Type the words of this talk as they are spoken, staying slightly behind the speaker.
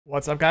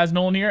What's up, guys?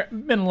 Nolan here.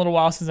 Been a little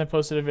while since I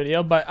posted a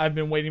video, but I've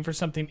been waiting for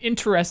something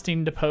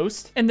interesting to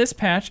post, and this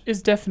patch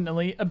is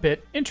definitely a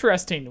bit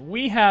interesting.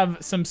 We have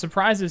some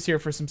surprises here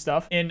for some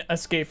stuff in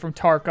Escape from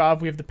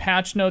Tarkov. We have the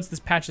patch notes. This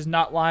patch is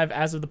not live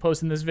as of the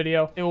post in this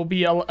video. It will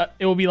be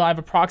live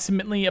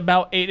approximately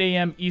about 8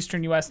 a.m.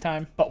 Eastern US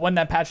time, but when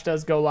that patch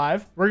does go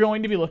live, we're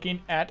going to be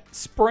looking at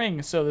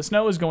spring. So the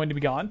snow is going to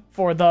be gone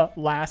for the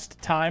last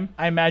time.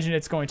 I imagine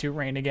it's going to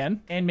rain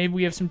again, and maybe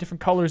we have some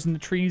different colors in the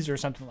trees or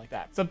something like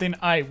that. Something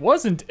I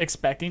wasn't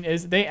expecting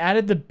is they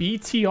added the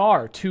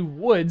BTR to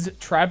woods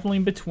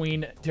traveling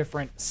between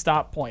different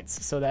stop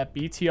points. So that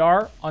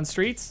BTR on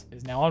streets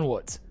is now on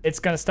woods. It's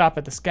going to stop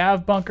at the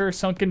Scav Bunker,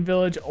 Sunken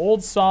Village,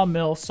 Old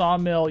Sawmill,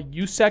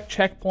 USEC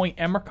Checkpoint,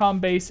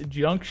 Emercom Base,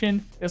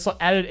 Junction. They also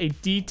added a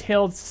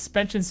detailed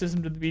suspension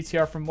system to the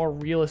BTR for more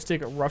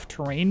realistic rough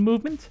terrain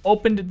movement.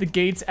 Opened the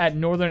gates at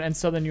northern and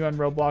southern UN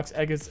roadblocks.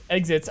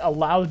 Exits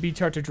allow the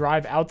BTR to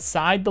drive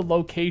outside the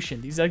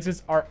location. These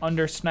exits are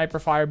under sniper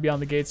fire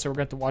beyond the gates, so we're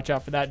going to watch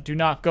out for that. Do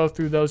not go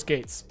through those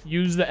gates.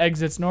 Use the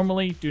exits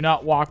normally. Do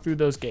not walk through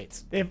those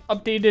gates. They've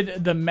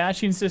updated the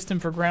matching system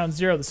for Ground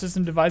Zero. The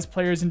system divides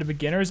players into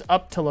beginners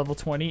up to level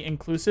 20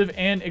 inclusive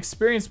and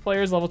experienced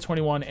players level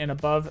 21 and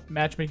above.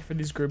 Matchmaking for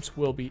these groups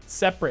will be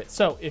separate.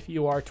 So if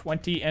you are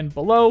 20 and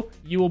below,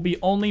 you will be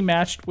only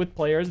matched with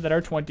players that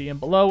are 20 and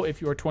below.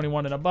 If you are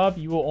 21 and above,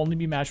 you will only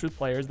be matched with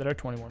players that are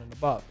 21 and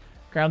above.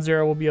 Ground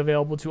Zero will be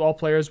available to all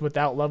players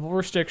without level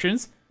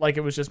restrictions. Like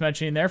it was just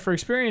mentioning there, for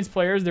experienced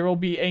players, there will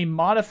be a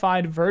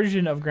modified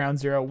version of Ground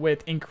Zero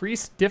with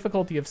increased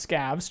difficulty of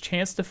scavs,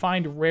 chance to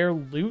find rare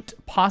loot,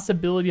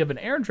 possibility of an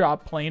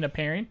airdrop plane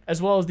appearing,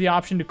 as well as the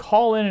option to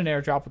call in an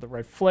airdrop with a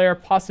red flare,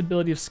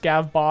 possibility of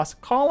scav boss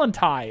call and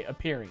tie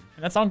appearing.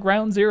 And that's on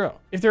Ground Zero.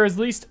 If there is at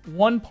least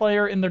one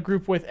player in the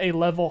group with a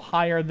level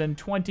higher than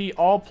 20,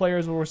 all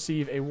players will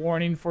receive a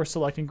warning for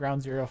selecting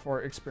Ground Zero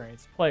for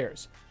experienced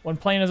players. When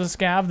playing as a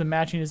scav, the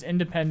matching is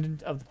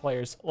independent of the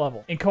player's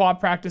level. In co-op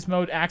practice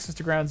mode, access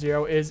to Ground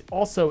Zero is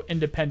also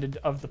independent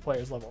of the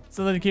player's level.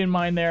 Something to keep in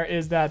mind there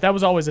is that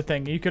was always a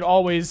thing. You could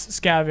always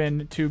scav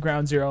in to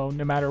Ground Zero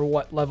no matter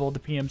what level the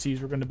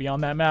PMCs were going to be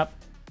on that map.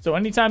 So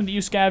anytime that you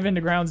scav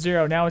into Ground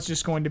Zero, now it's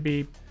just going to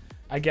be,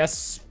 I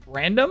guess,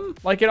 random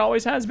like it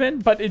always has been,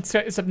 but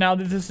except now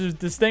that this is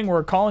this thing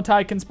where call and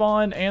tie can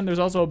spawn, and there's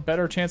also a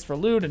better chance for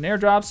loot and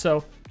airdrops.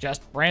 So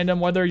just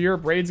random whether your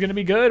raid's going to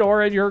be good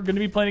or you're going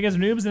to be playing against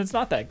noobs and it's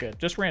not that good.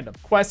 Just random.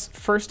 Quests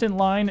first in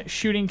line,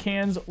 shooting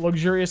cans,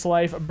 luxurious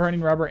life, burning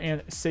rubber,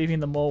 and saving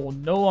the mole will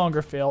no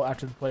longer fail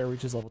after the player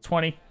reaches level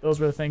 20. Those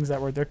were the things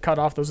that they're cut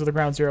off. Those are the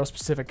Ground Zero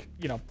specific,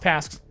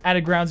 tasks.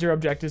 Added Ground Zero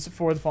objectives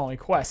for the following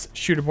quests: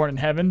 Shooter Born in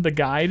Heaven, The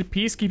Guide,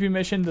 Peacekeeping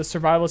Mission, The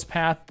Survivalist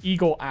Path,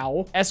 Eagle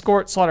Owl,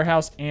 Escort,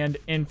 Slaughterhouse, and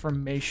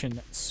Information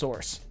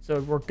Source. So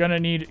we're gonna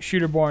need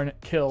Shooterborn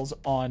kills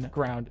on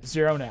Ground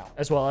Zero now,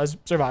 as well as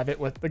survive it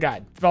with the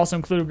guide. We've also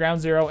included Ground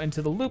Zero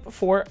into the loop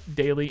for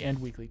daily and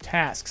weekly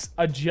tasks.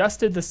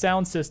 Adjusted the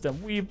sound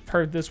system. We've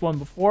heard this one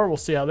before. We'll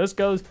see how this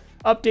goes.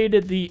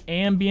 Updated the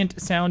ambient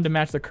sound to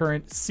match the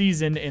current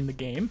season in the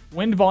game.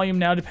 Wind volume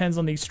now depends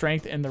on the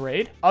strength in the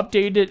raid.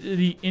 Updated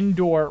the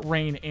indoor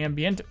rain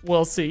ambient.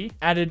 We'll see.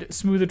 Added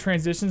smoother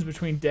transitions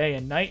between day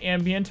and night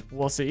ambient.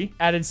 We'll see.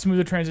 Added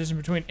smoother transition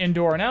between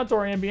indoor and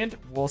outdoor ambient.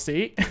 We'll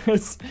see.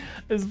 There's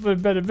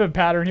been a bit of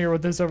pattern here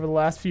with this over the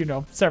last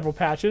few, several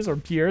patches or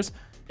years.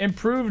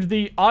 Improved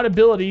the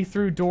audibility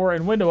through door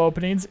and window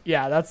openings.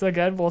 Yeah, that's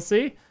good. We'll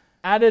see.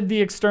 Added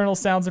the external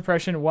sound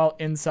suppression while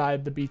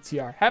inside the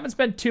BTR. Haven't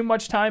spent too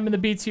much time in the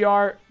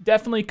BTR.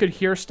 Definitely could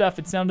hear stuff.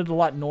 It sounded a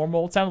lot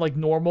normal. It sounded like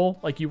normal,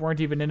 like you weren't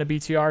even in a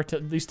BTR,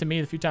 at least to me,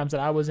 the few times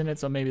that I was in it,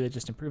 so maybe they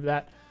just improved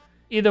that.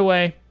 Either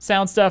way,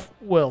 sound stuff,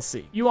 we'll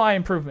see. UI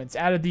improvements.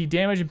 Added the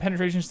damage and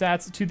penetration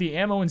stats to the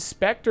ammo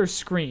inspector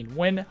screen.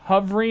 When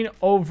hovering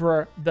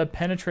over the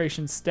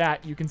penetration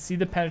stat, you can see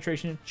the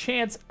penetration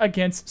chance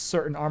against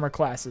certain armor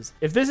classes.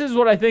 If this is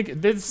what I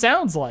think this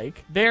sounds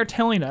like, they're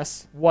telling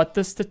us what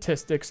the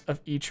statistics of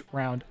each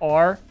round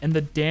are and the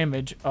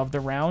damage of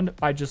the round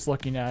by just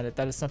looking at it.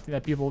 That is something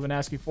that people have been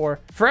asking for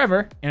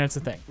forever, and it's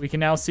a thing. We can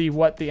now see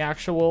what the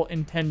actual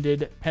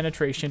intended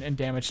penetration and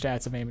damage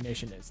stats of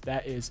ammunition is.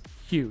 That is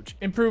huge.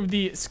 Improved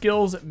the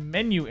skills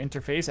menu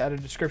interface,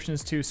 added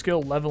descriptions to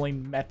skill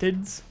leveling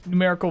methods.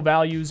 Numerical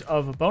values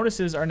of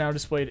bonuses are now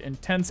displayed in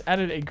tenths.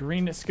 Added a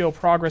green skill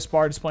progress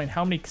bar displaying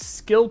how many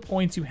skill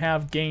points you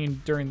have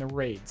gained during the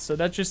raid. So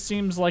that just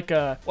seems like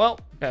a, well,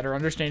 better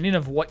understanding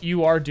of what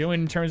you are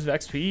doing in terms of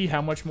XP,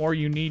 how much more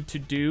you need to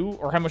do,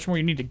 or how much more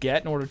you need to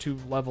get in order to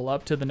level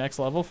up to the next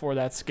level for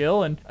that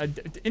skill. And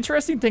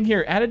interesting thing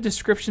here, added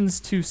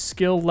descriptions to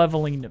skill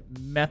leveling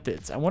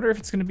methods. I wonder if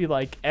it's going to be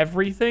like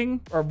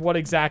everything or what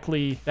exactly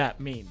exactly that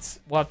means.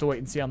 We'll have to wait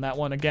and see on that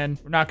one. Again,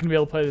 we're not going to be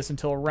able to play this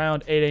until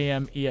around 8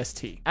 a.m.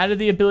 EST. Added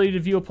the ability to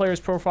view a player's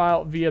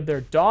profile via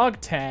their dog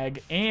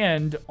tag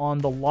and on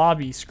the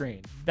lobby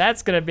screen.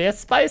 That's going to be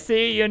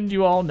spicy, and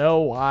you all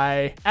know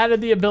why. Added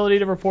the ability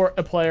to report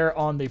a player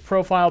on the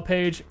profile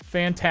page.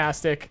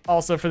 Fantastic.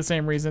 Also for the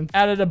same reason.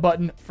 Added a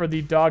button for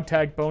the dog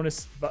tag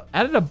bonus.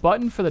 Added a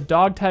button for the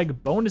dog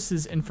tag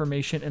bonuses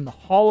information in the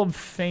Hall of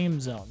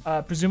Fame zone.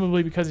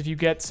 Presumably because if you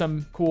get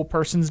some cool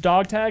person's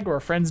dog tag or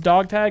a friend's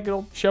dog tag,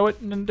 it'll show it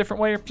in a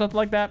different way or something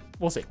like that.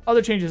 We'll see.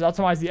 Other changes: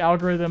 optimize the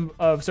algorithm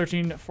of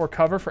searching for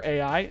cover for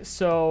AI.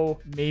 So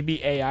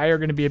maybe AI are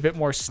going to be a bit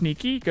more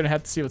sneaky. Going to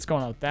have to see what's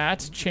going on with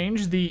that.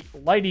 Change the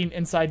lighting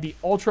inside the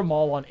Ultra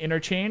Mall on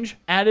interchange.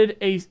 Added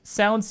a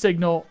sound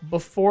signal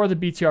before the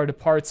BTR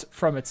departs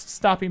from its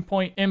stopping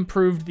point.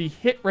 Improved the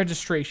hit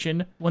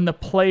registration when the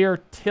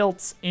player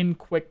tilts in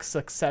quick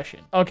succession.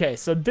 Okay,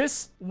 so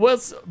this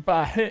was,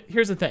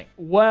 here's the thing.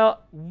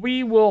 Well,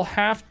 we will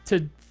have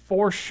to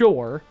for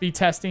sure be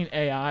testing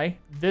AI.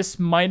 This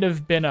might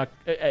have been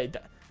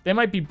they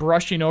might be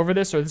brushing over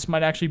this, or this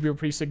might actually be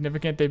pretty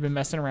significant. They've been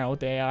messing around with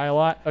the AI a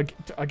lot.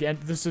 Again,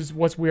 this is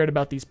what's weird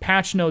about these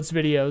patch notes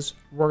videos.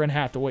 We're going to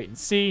have to wait and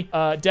see.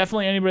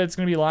 Definitely anybody that's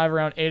going to be live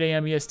around 8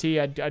 a.m. EST,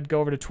 I'd go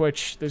over to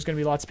Twitch. There's going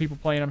to be lots of people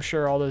playing. I'm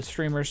sure all the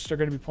streamers are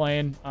going to be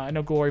playing. I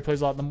know Glory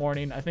plays a lot in the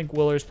morning. I think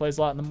Willers plays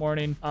a lot in the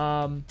morning.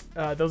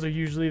 Those are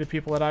usually the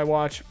people that I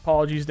watch.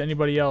 Apologies to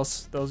anybody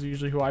else. Those are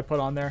usually who I put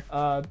on there.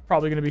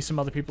 Probably going to be some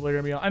other people that are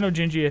going to be on. I know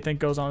Gingy, I think,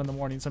 goes on in the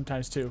morning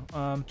sometimes too.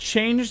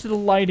 Changed the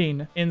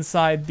lighting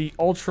inside the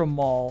Ultra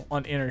Mall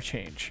on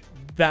interchange.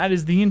 That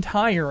is the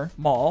entire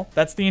mall.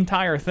 That's the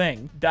entire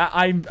thing.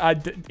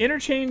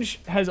 Interchange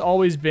has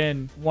always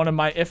been one of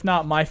my, if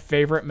not my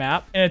favorite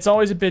map. And it's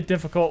always a bit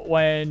difficult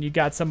when you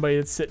got somebody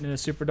that's sitting in a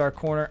super dark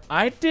corner.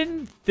 I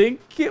didn't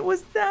think it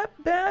was that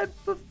bad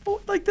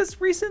before, like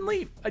this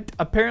recently.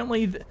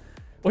 Apparently,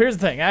 well, here's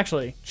the thing,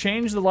 actually.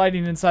 Change the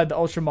lighting inside the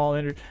Ultra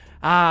Mall.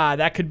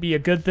 That could be a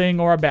good thing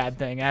or a bad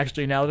thing,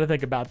 actually, now that I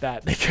think about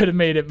that. They could have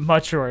made it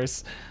much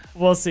worse.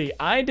 We'll see.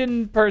 I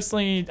didn't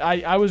personally,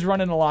 I was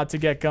running a lot to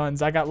get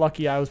guns. I got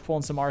lucky. I was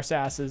pulling some arse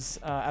asses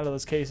out of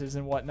those cases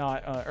and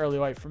whatnot, early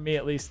white for me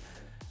at least.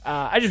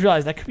 I just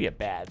realized that could be a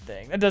bad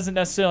thing. That doesn't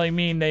necessarily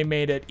mean they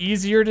made it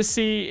easier to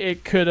see.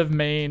 It could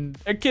mean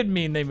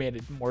they made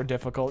it more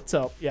difficult.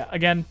 So yeah,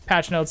 again,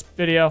 patch notes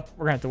video.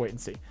 We're gonna have to wait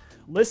and see.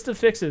 List of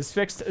fixes: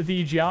 fixed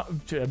the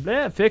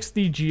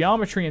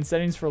geometry and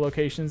settings for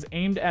locations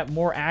aimed at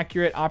more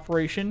accurate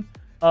operation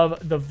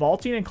of the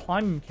vaulting and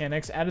climbing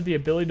mechanics. Added the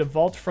ability to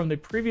vault from the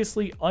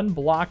previously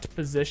unblocked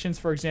positions.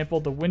 For example,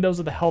 the windows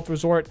of the health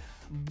resort.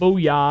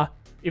 Booyah.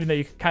 Even though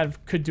you kind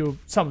of could do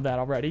some of that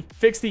already.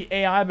 Fix the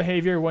AI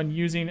behavior when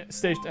using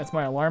station. That's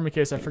my alarm in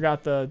case I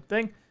forgot the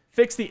thing.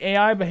 Fix the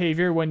AI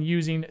behavior when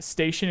using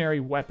stationary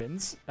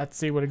weapons. Let's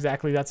see what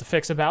exactly that's a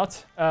fix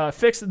about.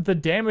 Fix the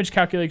damage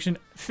calculation.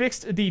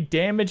 Fixed the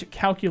damage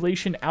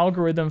calculation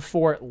algorithm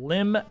for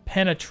limb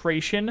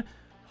penetration.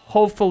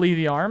 Hopefully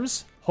the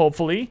arms.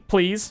 Hopefully,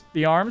 please,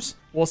 the arms.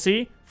 We'll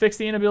see. Fix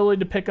the inability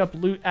to pick up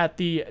loot at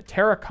the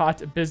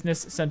Terracotta Business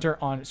Center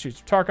on Streets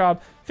of Tarkov.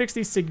 Fix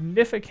the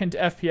significant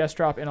FPS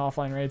drop in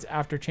offline raids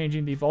after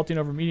changing the vaulting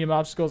over medium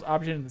obstacles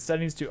option in the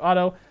settings to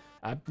auto.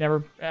 I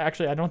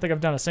don't think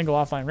I've done a single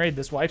offline raid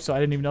this wipe, so I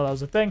didn't even know that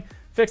was a thing.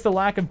 Fix the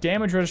lack of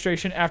damage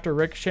registration after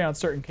ricochet on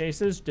certain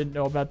cases. Didn't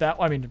know about that.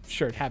 Well, I mean,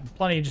 sure, it happened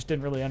plenty, just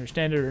didn't really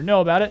understand it or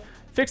know about it.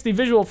 Fix the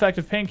visual effect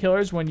of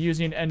painkillers when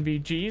using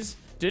NVGs.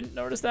 Didn't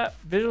notice that.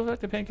 Visual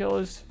effect of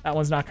painkillers. That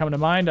one's not coming to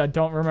mind. I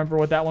don't remember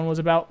what that one was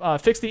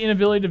about. Fix the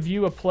inability to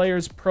view a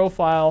player's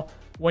profile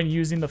when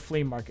using the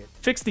flea market.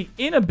 Fix the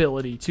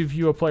inability to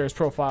view a player's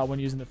profile when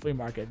using the flea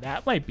market.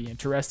 That might be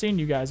interesting.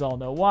 You guys all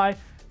know why.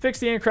 Fix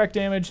the incorrect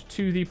damage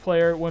to the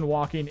player when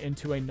walking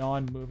into a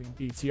non-moving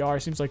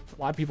BTR. Seems like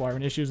a lot of people are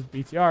having issues with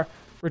BTR.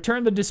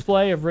 Return the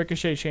display of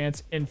ricochet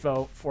chance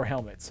info for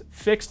helmets.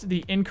 Fixed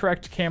the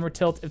incorrect camera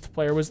tilt if the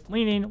player was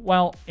leaning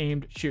while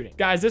aimed shooting.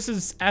 Guys, this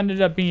has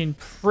ended up being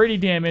pretty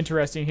damn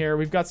interesting here.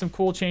 We've got some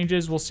cool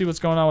changes. We'll see what's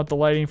going on with the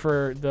lighting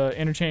for the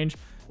interchange.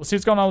 We'll see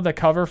what's going on with the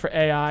cover for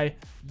AI.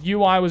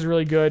 UI was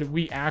really good.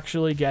 We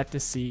actually get to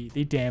see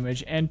the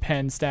damage and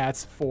pen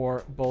stats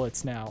for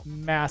bullets now.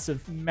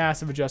 Massive,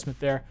 massive adjustment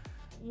there.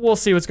 We'll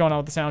see what's going on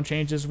with the sound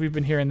changes. We've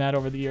been hearing that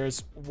over the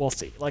years. We'll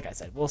see. Like I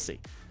said, we'll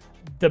see.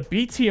 The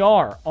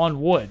BTR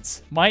on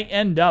Woods might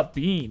end up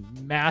being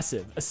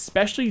massive,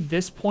 especially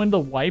this point of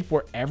the wipe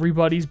where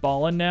everybody's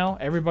balling now.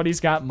 Everybody's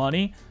got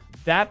money.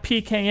 That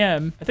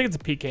PKM, I think it's a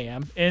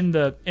PKM in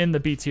the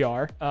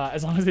BTR,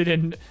 as long as they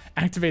didn't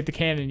activate the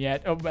cannon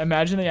yet. Oh,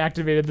 imagine they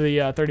activated the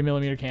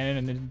 30mm cannon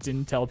and then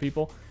didn't tell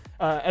people.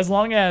 As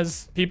long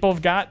as people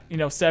have got,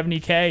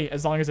 70K,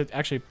 as long as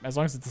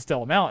it's a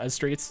still amount as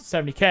streets,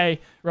 70K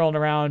rolling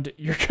around,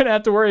 you're going to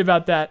have to worry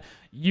about that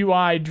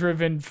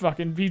UI-driven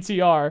fucking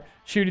BTR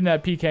shooting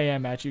that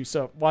PKM at you.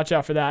 So watch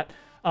out for that.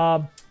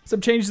 Some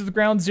changes to the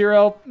Ground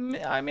Zero.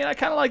 I mean, I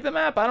kind of like the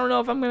map. I don't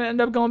know if I'm going to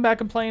end up going back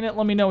and playing it.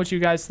 Let me know what you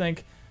guys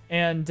think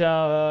And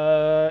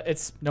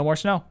it's no more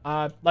snow.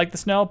 Like the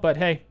snow, but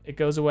hey, it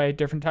goes away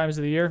different times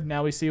of the year.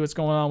 Now we see what's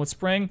going on with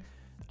spring.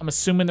 I'm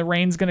assuming the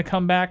rain's going to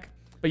come back.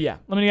 But yeah,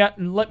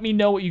 let me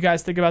know what you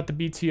guys think about the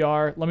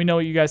BTR. Let me know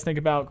what you guys think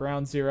about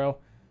Ground Zero.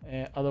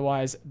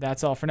 Otherwise,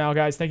 that's all for now,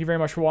 guys. Thank you very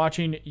much for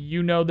watching.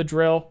 You know the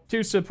drill.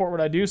 To support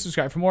what I do,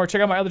 subscribe for more.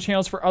 Check out my other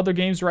channels for other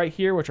games right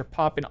here, which are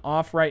popping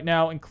off right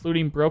now,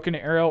 including Broken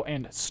Arrow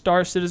and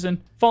Star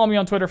Citizen. Follow me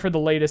on Twitter for the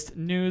latest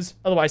news.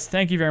 Otherwise,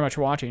 thank you very much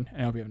for watching,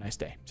 and I hope you have a nice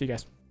day. See you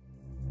guys.